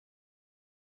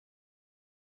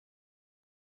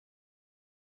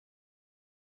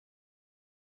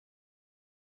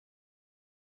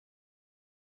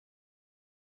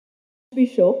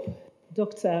Bishop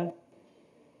Dr.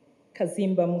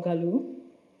 Kazimba Mugalu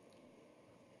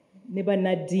ne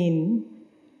bannaddiini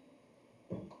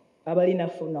abali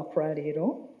naffe olunaku lwa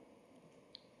leero,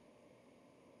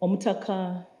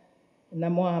 omutaka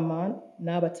Namwama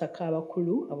n'abataka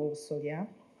abakulu ab'obusolya,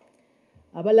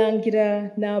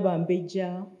 abalangira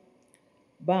n'abambejja,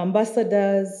 ba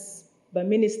ambassadors, ba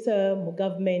minister mu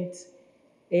government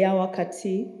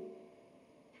eyawakati,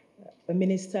 ba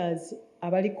ministers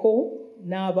abaliko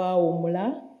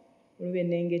n'abaawummula olwe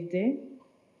nnengedde,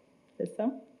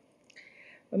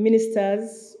 ba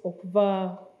ministers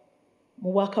okuva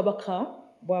mu Bwakabaka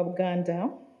bwa Buganda,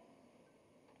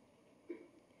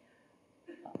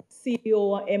 CEO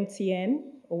wa MTN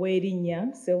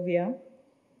ow'erinnya Sylvia,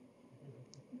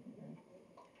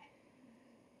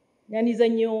 nyandiza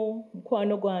nnyo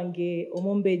mukwano gwange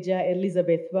Omumbejja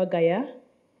Elizabeth Bagaya,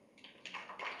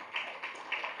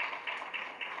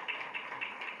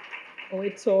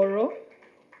 ow'Etooro,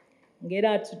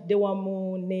 ng'era atudde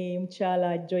wamu ne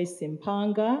mukyala Joyce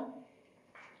Mpanga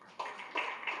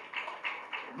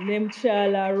ne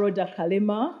mukyala Rhoda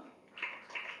Kalema,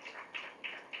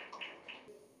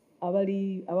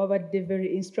 ababadde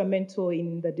very instrumental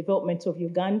in the development of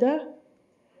Uganda.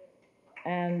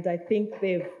 And I think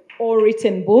they've all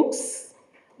written books.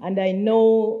 And I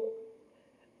know,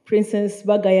 Princess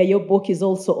Bagaya, your book is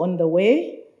also on the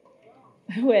way.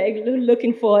 We're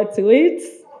looking forward to it.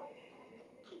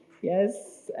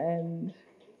 Yes, and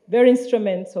very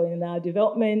instrumental in our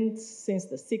development since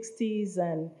the 60s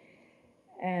and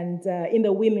in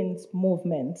the women's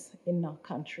movement in our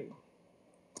country.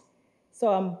 So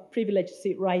I'm privileged to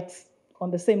sit right on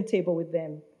the same table with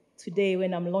them today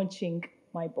when I'm launching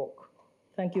my book.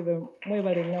 Thank you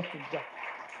very much.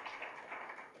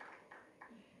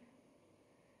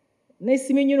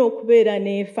 Neesimye nnyo okubeera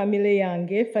ne family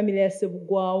yange, family ya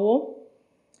Ssebugwawo,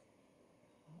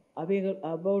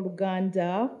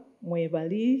 abooluganda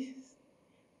mwebali.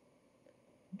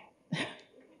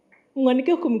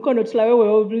 Muwanike ku mikono tulabe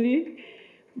weebuli.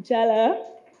 Mukyala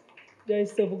Joyce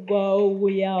Ssebugwawo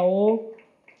Buyaawo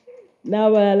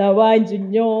n'abalala bangi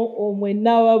nnyo,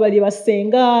 mwenna ababali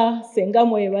basenga, senga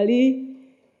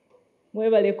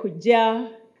mwebale kujja,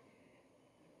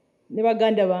 ne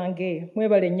baganda bange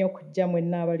mwebale nnyo okujja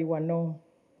mwenna abali wano.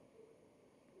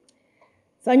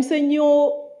 Nsanyuse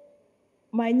nnyo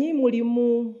manyi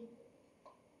mulimu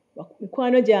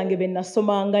mikwano gyange be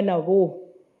nasomanga nabo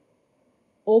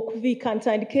okuviika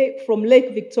ntandike from Lake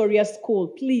Victoria School.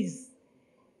 Please,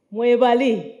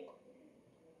 mwebale.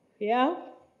 Yeah?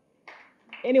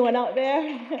 Anyone out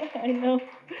there? I know.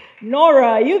 Nora,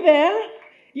 are you there?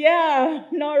 Yeah,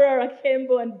 Nora,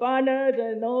 Akembo, and Bernard,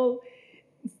 and all.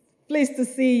 Pleased to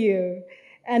see you.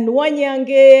 And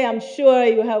Wanyange, I'm sure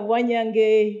you have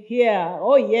Wanyange here.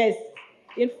 Oh, yes,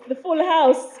 in the full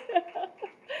house.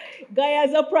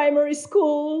 Gayaza Primary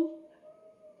School.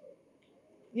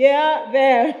 Yeah,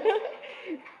 there.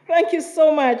 Thank you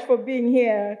so much for being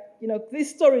here. You know,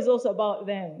 this story is also about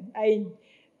them. I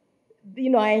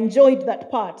enjoyed that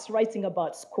part, writing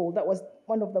about school. That was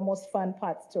one of the most fun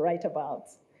parts to write about,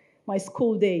 my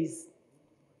school days.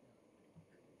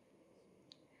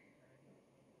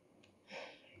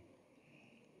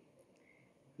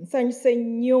 Nsanyuse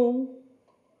nnyo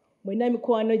mwenna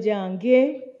mikwano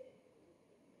gyange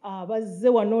abazze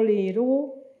wano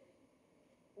leero.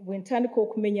 Bwe ntandika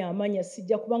okumenya amanya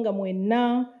sijja kubanga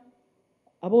mwenna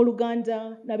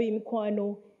abooluganda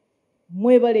n'ab'emikwano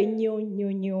mwebale nnyo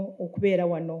nnyo nnyo okubeera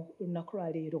wano olunaku lwa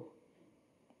leero.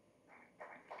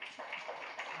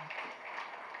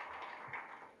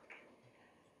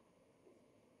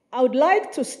 I would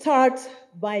like to start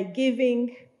by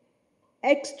giving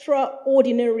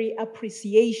extraordinary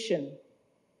appreciation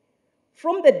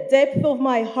from the depth of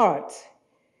my heart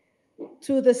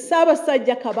to the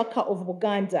Ssaabasajja Kabaka of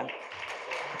Buganda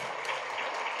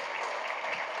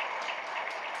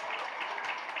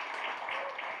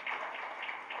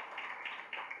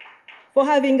for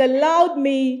having allowed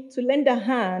me to lend a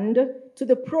hand to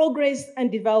the progress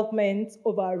and development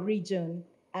of our region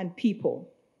and people,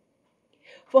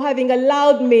 for having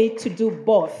allowed me to do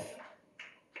both,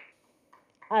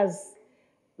 as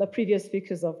the previous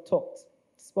speakers have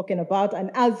spoken about, and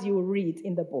as you read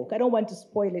in the book. I don't want to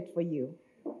spoil it for you,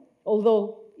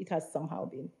 although it has somehow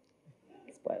been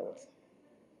spoiled.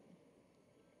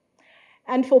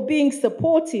 And for being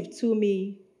supportive to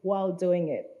me while doing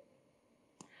it.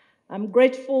 I'm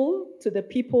grateful to the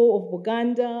people of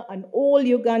Buganda and all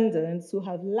Ugandans who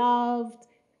have loved,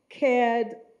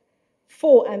 cared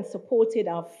for, and supported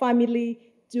our family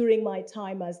during my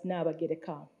time as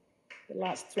Nnaabagereka, the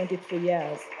last 23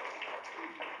 years.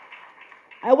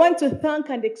 I want to thank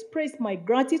and express my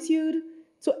gratitude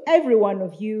to every one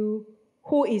of you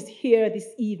who is here this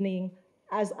evening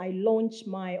as I launch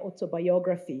my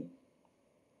autobiography.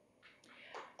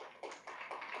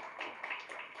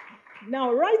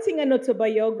 Now, writing an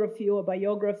autobiography or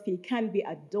biography can be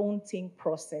a daunting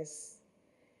process.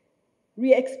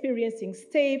 Re-experiencing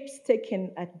steps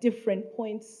taken at different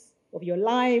points of your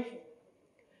life,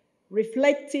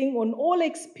 reflecting on all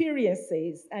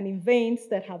experiences and events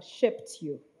that have shaped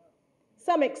you,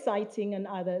 some exciting and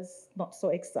others not so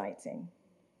exciting.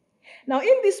 Now,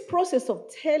 in this process of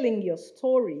telling your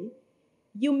story,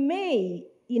 you may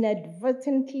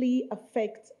inadvertently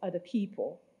affect other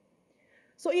people.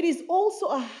 So it is also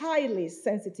a highly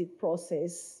sensitive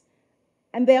process,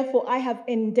 and therefore I have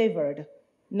endeavored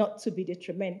not to be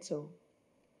detrimental.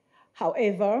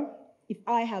 However, if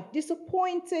I have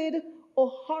disappointed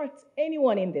or hurt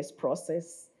anyone in this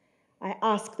process, I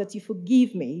ask that you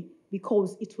forgive me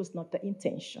because it was not the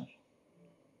intention.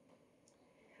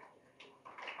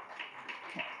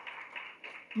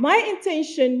 My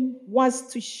intention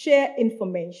was to share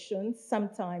information,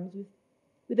 sometimes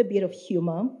with a bit of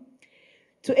humor,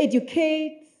 to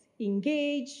educate,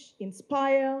 engage,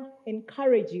 inspire,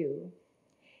 encourage you.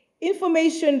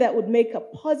 Information that would make a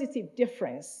positive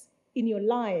difference in your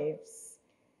lives.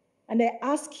 And I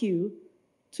ask you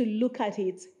to look at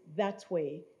it that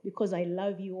way because I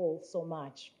love you all so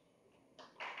much.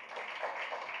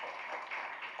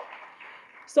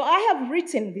 So I have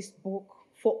written this book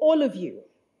for all of you,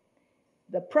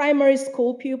 the primary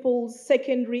school pupils,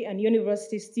 secondary and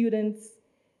university students,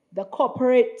 the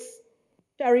corporates,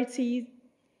 charities,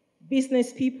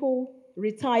 business people,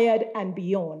 retired and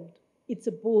beyond. It's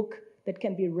a book that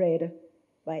can be read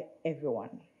by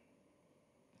everyone.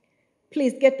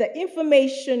 Please get the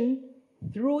information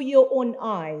through your own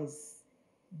eyes.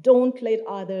 Don't let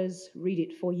others read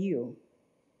it for you.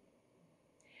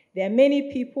 There are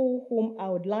many people whom I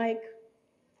would like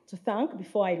to thank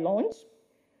before I launch.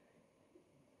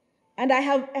 And I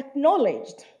have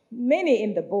acknowledged many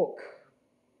in the book,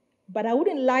 but I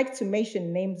wouldn't like to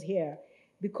mention names here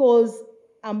because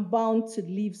I'm bound to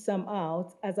leave some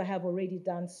out, as I have already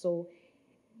done so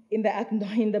in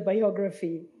the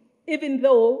biography, even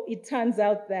though it turns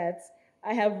out that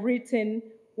I have written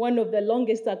one of the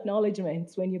longest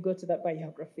acknowledgements when you go to that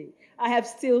biography. I have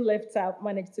still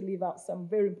managed to leave out some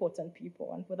very important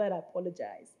people, and for that I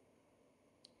apologize.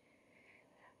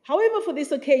 However, for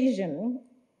this occasion,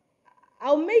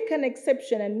 I'll make an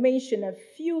exception and mention a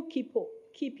few key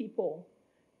people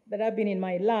that have been in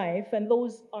my life, and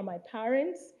those are my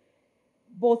parents,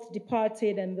 both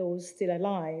departed and those still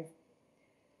alive.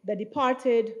 The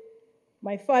departed,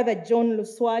 my father, John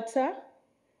Luswata,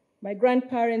 my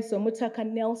grandparents, Omutaka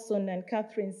Nelson and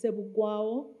Catherine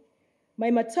Sebugwao,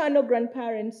 my maternal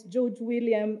grandparents, George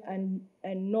William and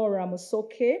Nora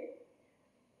Musoke,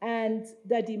 and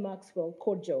Daddy Maxwell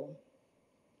Kojo.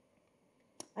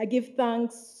 I give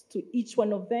thanks to each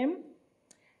one of them.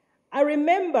 I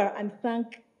remember and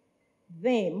thank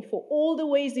them for all the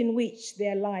ways in which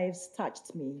their lives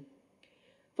touched me,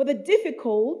 for the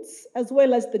difficult as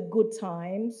well as the good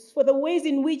times, for the ways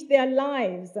in which their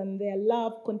lives and their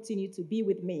love continue to be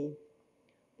with me.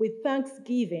 With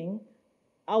thanksgiving,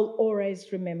 I'll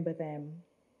always remember them.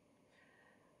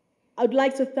 I would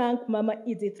like to thank Mama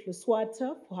Edith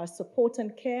Luswata for her support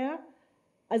and care.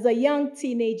 As a young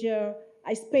teenager,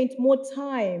 I spent more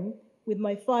time with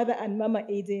my father and Mama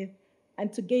Edith,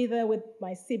 and together with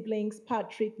my siblings,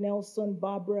 Patrick, Nelson,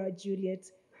 Barbara, Juliet,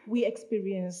 we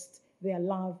experienced their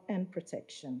love and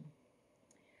protection.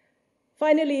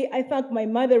 Finally, I thank my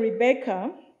mother,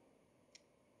 Rebecca,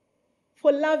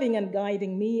 for loving and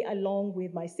guiding me along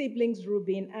with my siblings,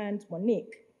 Rubin and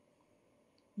Monique.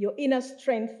 Your inner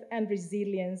strength and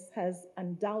resilience has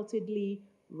undoubtedly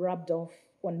rubbed off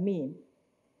on me.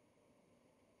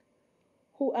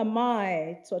 Who am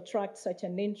I to attract such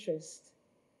an interest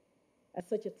at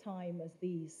such a time as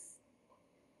this?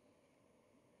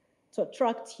 To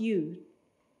attract you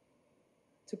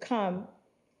to come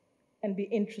and be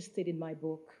interested in my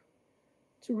book,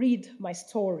 to read my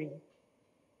story.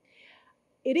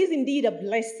 It is indeed a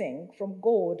blessing from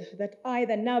God that I,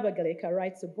 the Nnaabagereka,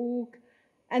 writes a book,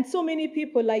 and so many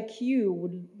people like you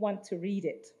would want to read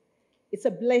it. It's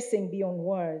a blessing beyond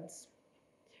words.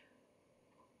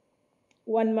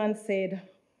 One man said,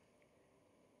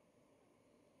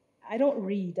 I don't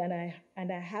read and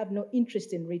I have no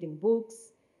interest in reading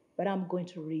books, but I'm going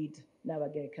to read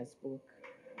Nnaabagereka's book.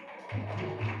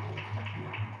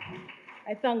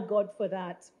 I thank God for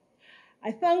that.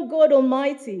 I thank God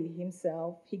Almighty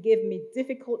himself. He gave me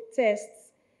difficult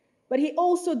tests, but he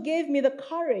also gave me the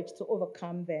courage to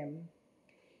overcome them.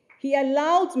 He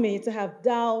allowed me to have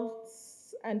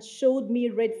doubts and showed me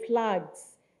red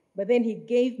flags, but then he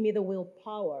gave me the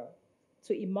willpower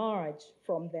to emerge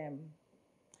from them.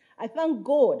 I thank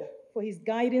God for his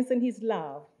guidance and his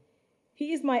love.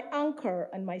 He is my anchor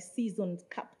and my seasoned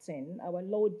captain, our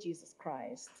Lord Jesus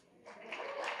Christ.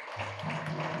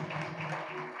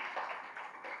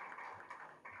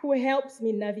 Who helps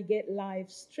me navigate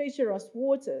life's treacherous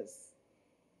waters.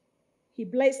 He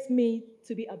blessed me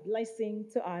to be a blessing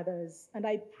to others, and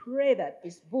I pray that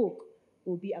this book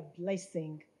will be a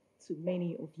blessing to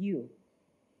many of you.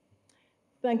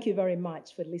 Thank you very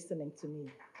much for listening to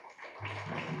me.